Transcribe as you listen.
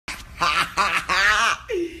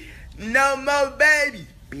no more babies,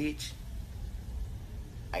 bitch.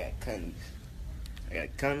 I got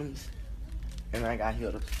condoms. And I got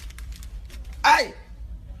hitters. Aye!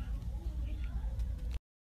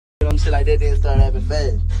 Some shit like that didn't start happening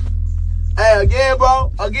fast. Hey, again,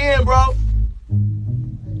 bro.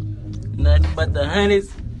 Nothing but the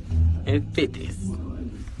 100s and 50s.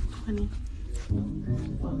 20.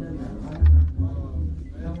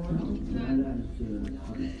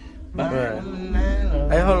 Right.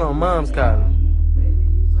 Hey, hold on, mom's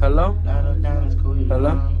calling. Hello?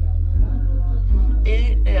 Hello?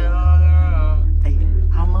 Hey,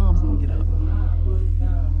 how mom's gonna get up?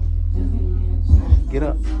 Get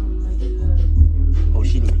up. Oh,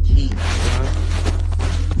 she need a key.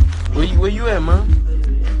 Where you at, mom?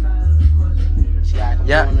 She got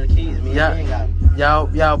one of the keys. Me and ain't got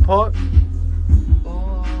them. Y'all park?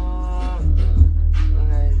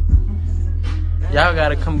 Y'all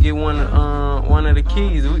gotta come get one of the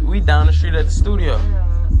keys. We down the street at the studio.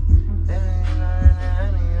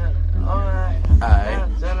 Alright.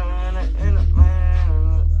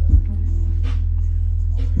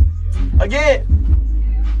 Again.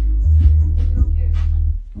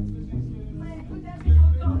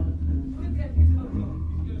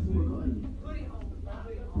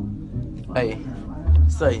 Hey,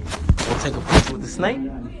 say, wanna take a picture with the snake?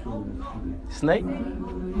 Snake?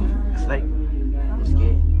 Snake. I'm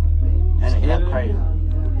scared. That nigga got crazy.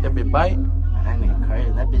 That bitch bite? Man, that nigga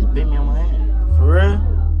crazy. That bitch bit me on my hand. For real?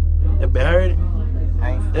 That bitch hurt? I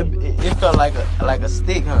ain't feel it. It felt like a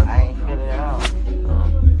stick, huh? I ain't feel it at all.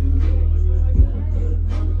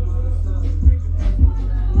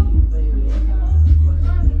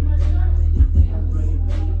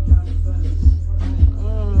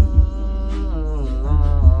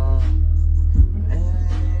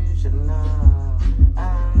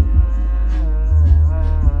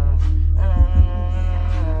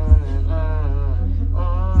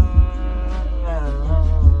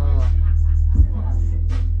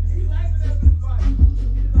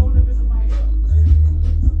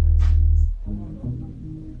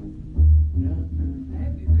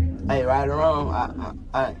 Hey, right or wrong,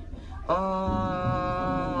 right or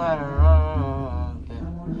wrong,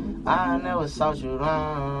 yeah. I never saw you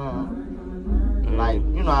wrong. Like,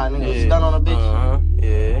 you know how niggas stun on a bitch?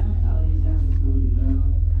 Yeah.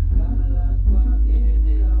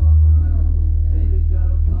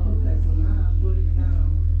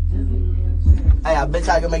 Hey, I bet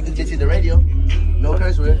y'all can make this get to the radio. No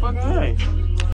curse word. Fucking right.